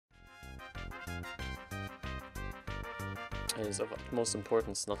It is of utmost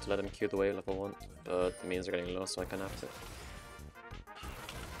importance not to let him Q the wave level 1, but the minions are getting low, so I can have to.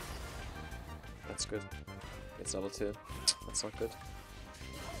 That's good. It's level 2. That's not good.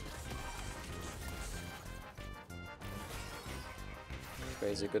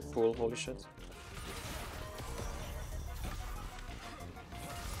 Crazy good pool, holy shit.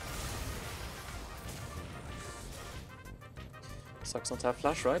 Sucks not to have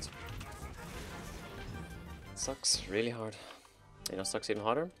flash, right? Sucks really hard. You know, sucks even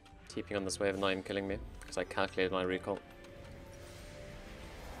harder? TPing on this wave and not even killing me, because I calculated my recall.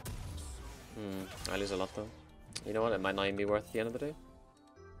 I lose a lot though. You know what, it might not even be worth the end of the day.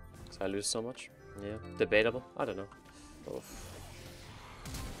 So I lose so much. Yeah, debatable. I don't know. Oof.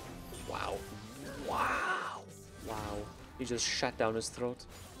 Wow. Wow. Wow. He just shut down his throat.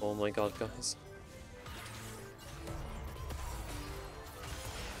 Oh my god, guys.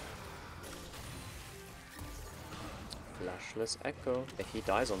 Flashless Echo. If he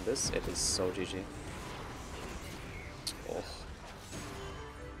dies on this, it is so GG. Oh.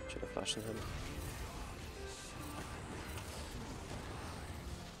 Should have flashed on him.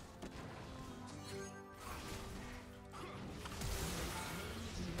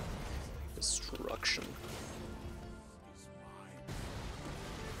 Destruction.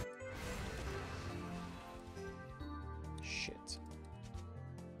 Shit.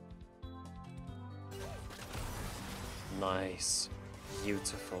 Nice.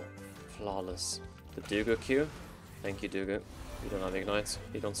 Beautiful. Flawless. The Doogo Q. Thank you, Doogo. You don't have Ignite.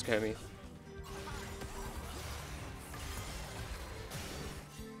 You don't scare me.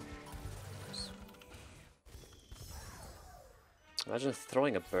 Imagine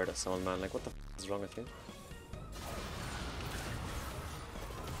throwing a bird at someone, man. Like, what the f is wrong with you?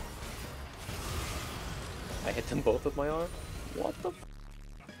 I hit them both with my arm? What the f?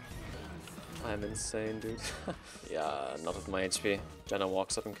 I'm insane, dude. Yeah, not with my HP. Jenna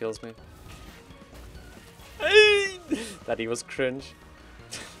walks up and kills me. That he was cringe.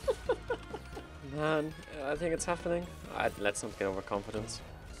 Man, I think it's happening. Let's not get overconfident.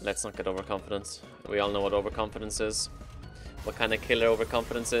 Let's not get overconfident. We all know what overconfidence is. What kind of killer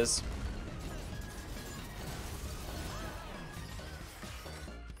overconfidence is.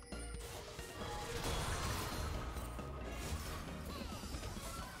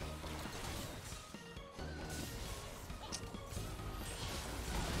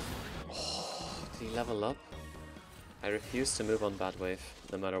 Oh, did he level up? I refuse to move on bad wave,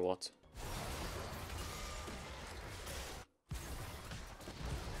 no matter what.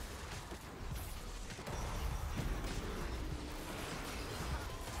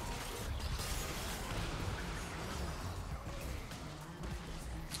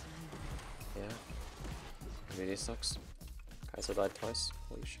 Really sucks. Kaiser died twice.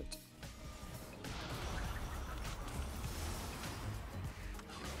 Holy shit.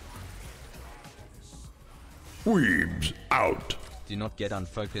 Weebs out. Do not get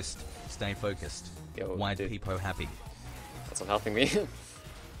unfocused. Stay focused. Yo, Wide dude. people happy. That's not helping me.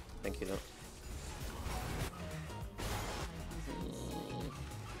 Thank you though.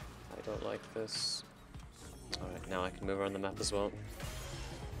 I don't like this. Alright, now I can move around the map as well.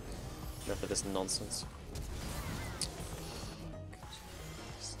 Enough of this nonsense.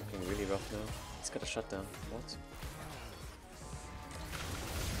 It's looking really rough now. He's got a shutdown. What?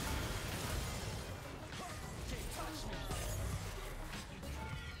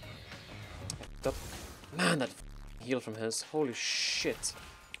 Up. Man, that heal from his. Holy shit.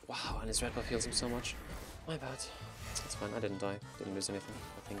 Wow, and his red buff heals him so much. My bad. It's fine, I didn't die. Didn't lose anything.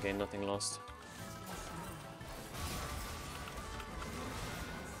 Nothing gained, nothing lost.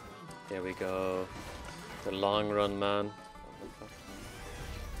 There we go. The long run, man.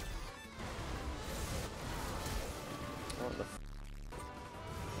 What the f?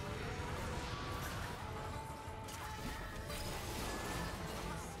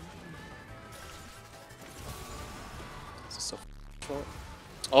 This is so short.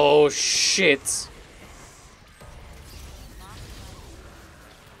 Oh shit!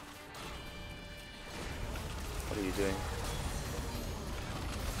 What are you doing?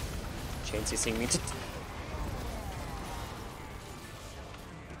 Chain CCing me to...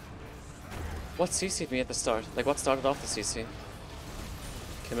 What CC'd me at the start? Like, what started off the CC?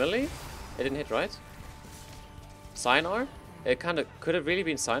 Camille? It didn't hit, right? Cyanar? It kinda... Could it really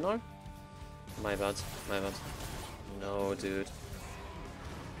been Cyanar? My bad. My bad. No, dude.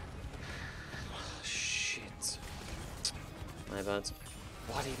 Shit. My bad.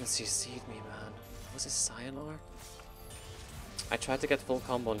 What even CC'd me, man? Was it Cyanar? I tried to get full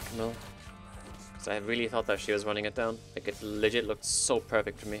combo on Camille. Because I really thought that she was running it down. Like, it legit looked so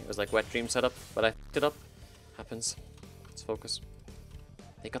perfect for me. It was like wet dream setup, but I f***ed it up. Happens. Let's focus.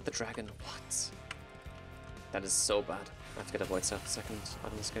 They got the dragon. What? That is so bad. I have to get a void set second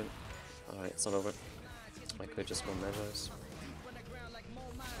out of this game. Alright, it's not over. I could just go measures.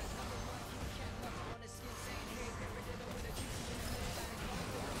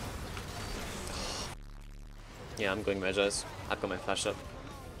 Yeah, I'm going measures. I've got my flash up.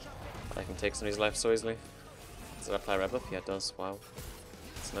 I can take some of these lives so easily. Does it apply rebuff? Yeah, it does. Wow.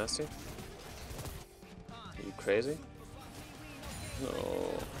 It's nasty. Are you crazy?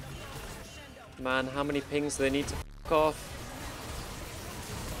 No. Man, how many pings do they need to f*** off?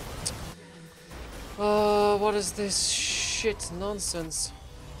 Oh, what is this shit nonsense?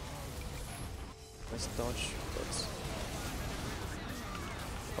 Nice dodge, but...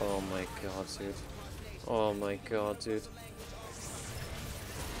 Oh my god, dude. Oh my god, dude.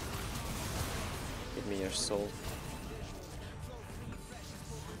 Give me your soul.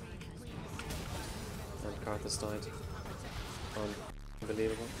 And Karthus died.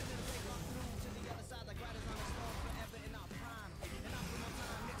 Unbelievable.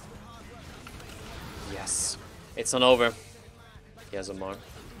 Yes. It's not over. He has a Mar.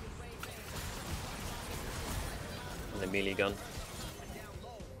 And a melee gun.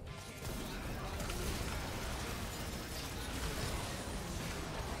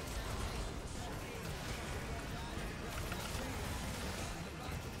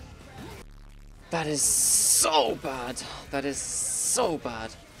 That is so bad. That is so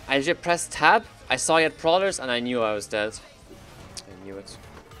bad. I just pressed tab, I saw he had prowlers, and I knew I was dead. I knew it.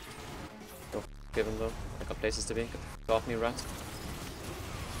 Don't give him though. I got places to be. Get the off me, rat.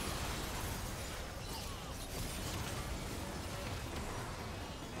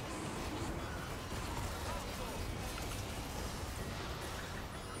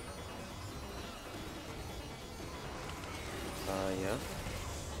 Yeah.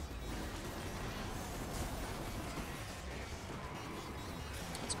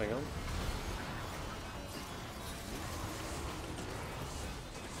 What's going on?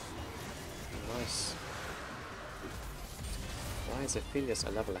 Nice. Why is Aphelios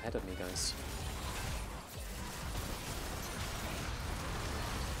a level ahead of me, guys?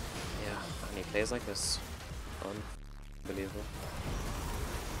 Yeah, and he plays like this. Unbelievable.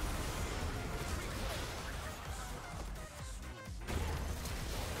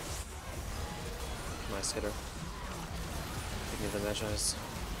 Nice hitter. Give me the measures.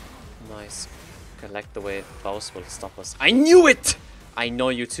 Nice. Collect the wave. Baus will stop us. I knew it! I know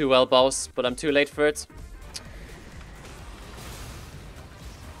you too well, Baus, but I'm too late for it.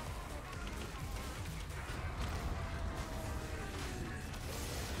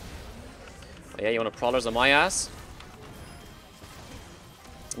 Oh, yeah, you want to prowlers on my ass?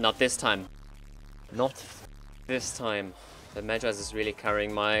 Not this time. Not this time. The Medjaz is really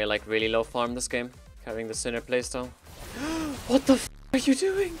carrying my, like, really low farm this game. Carrying the Sinner playstyle. What the f are you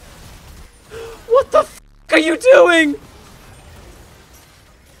doing? What the f are you doing?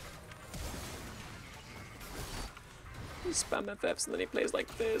 He spam FFs and then he plays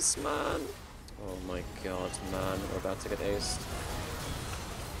like this, man. Oh my god, man. We're about to get aced.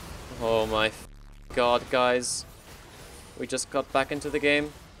 Oh my god, guys. We just got back into the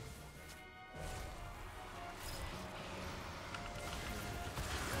game.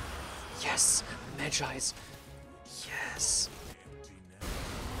 Yes! Medjaz! Yes!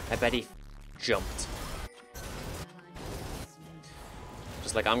 I bet he jumped.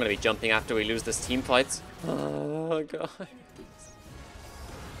 Just like I'm gonna be jumping after we lose this team fight. Oh, God.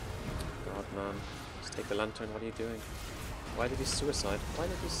 God, man. Just take the lantern. What are you doing? Why did he suicide? Why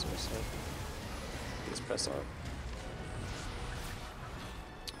did he suicide? Please press R.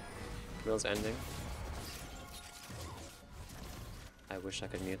 Camille's ending. I wish I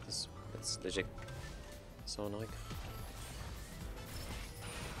could mute this. It's legit so annoying.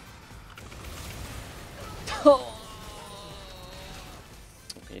 What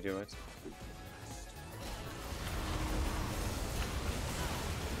can you do, right?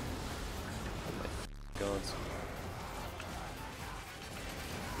 Oh my god.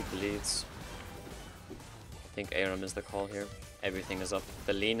 He bleeds. I think Aram is the call here. Everything is up.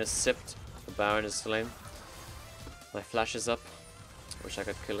 The lean is sipped. The Baron is slain. My flash is up. I wish I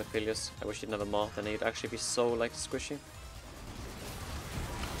could kill Aphelios. I wish he'd have a moth and he'd actually be so, like, squishy.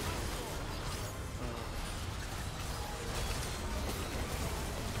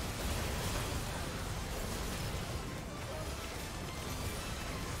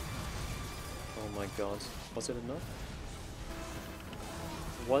 Oh my god. Was it enough?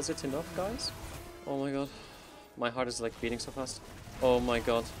 Was it enough, guys? Oh my god. My heart is, like, beating so fast. Oh my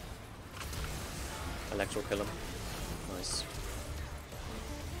god. Electro kill him. Nice.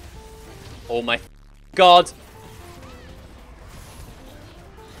 Oh my god!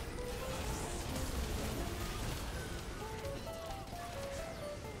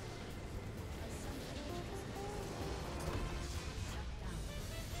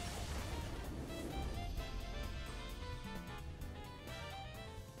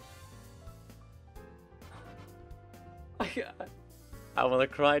 I wanna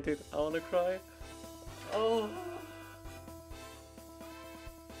cry, dude. I wanna cry. Oh.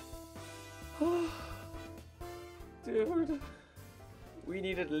 Dude. We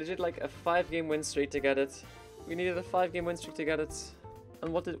needed legit like a 5-game win streak to get it. We needed a 5-game win streak to get it.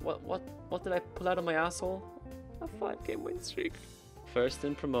 And what did I pull out of my asshole? A 5-game win streak. First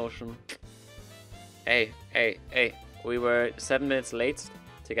in promotion. Hey. We were 7 minutes late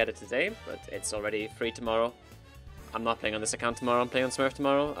to get it today, but it's already free tomorrow. I'm not playing on this account tomorrow. I'm playing on Smurf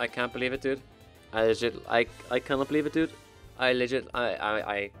tomorrow. I can't believe it, dude. I cannot believe it, dude.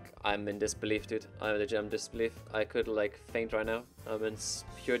 I'm in disbelief, dude. I'm in disbelief. I could like faint right now. I'm in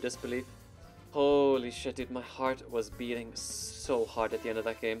pure disbelief. Holy shit, dude. My heart was beating so hard at the end of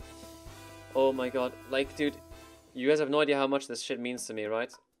that game. Oh my god. Like, dude, you guys have no idea how much this shit means to me,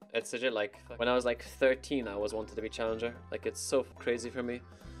 right? It's legit like, when I was like 13, I was wanted to be challenger. Like, it's so crazy for me.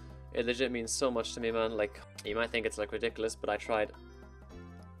 It legit means so much to me, man. Like, you might think it's like ridiculous, but I tried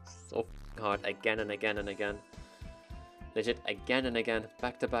so hard again and again and again. Legit again and again,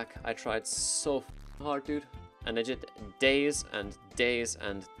 back to back. I tried so hard, dude. And legit days and days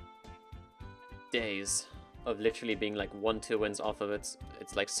and days of literally being like 1-2 wins off of it.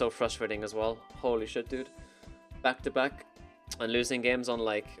 It's like so frustrating as well. Holy shit, dude. Back to back and losing games on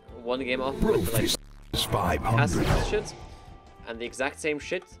like 1 game off with like Cassidy shit. And the exact same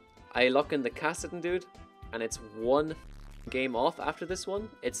shit. I lock in the Cassidy dude and it's 1 game off after this one.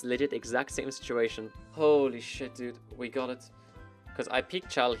 It's legit exact same situation. Holy shit, dude. We got it. Because I peaked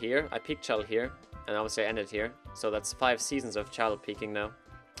Chal here. And obviously I ended here. So that's 5 seasons of Chal peaking now.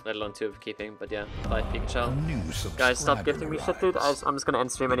 Let alone 2 of keeping. But yeah, 5 peak Chal. Guys, stop gifting me shit, dude. I'm just gonna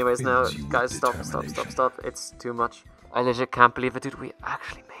end stream anyways now. Guys, stop. It's too much. I legit can't believe it, dude. We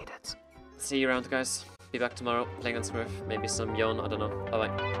actually made it. See you around, guys. Be back tomorrow playing on Smurf. Maybe some Yon. I don't know.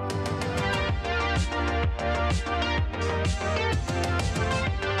 Bye-bye.